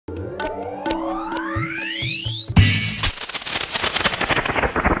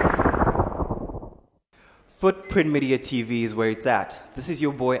Footprint Media TV is where it's at. This is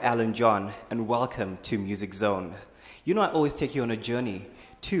your boy Alan John, and welcome to Music Zone. You know I always take you on a journey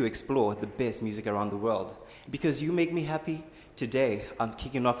to explore the best music around the world. Because you make me happy, today I'm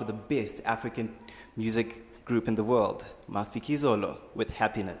kicking off with the best African music group in the world, Mafikizolo, with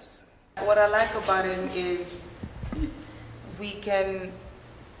Happiness. What I like about him is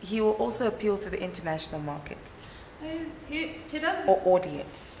he will also appeal to the international market. He doesn't. Or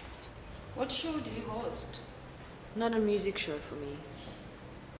audience. What show do you host? Not a music show for me.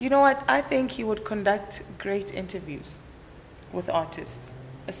 You know what? I think he would conduct great interviews with artists.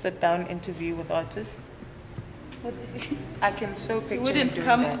 A sit-down interview with artists. I can so picture him wouldn't doing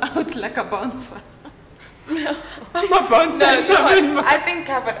come that. out like a bouncer. I'm a bouncer. No, I think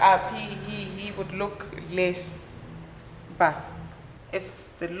covered up, he would look less buff. If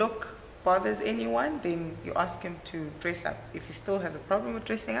the look bothers anyone, then you ask him to dress up. If he still has a problem with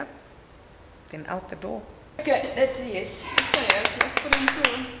dressing up, then out the door. Okay, that's a yes. So yes, let's put him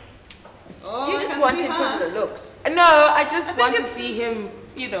through. Oh, You just want it because of the looks. No, I just want to see him,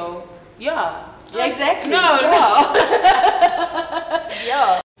 yeah. Yeah, exactly. No.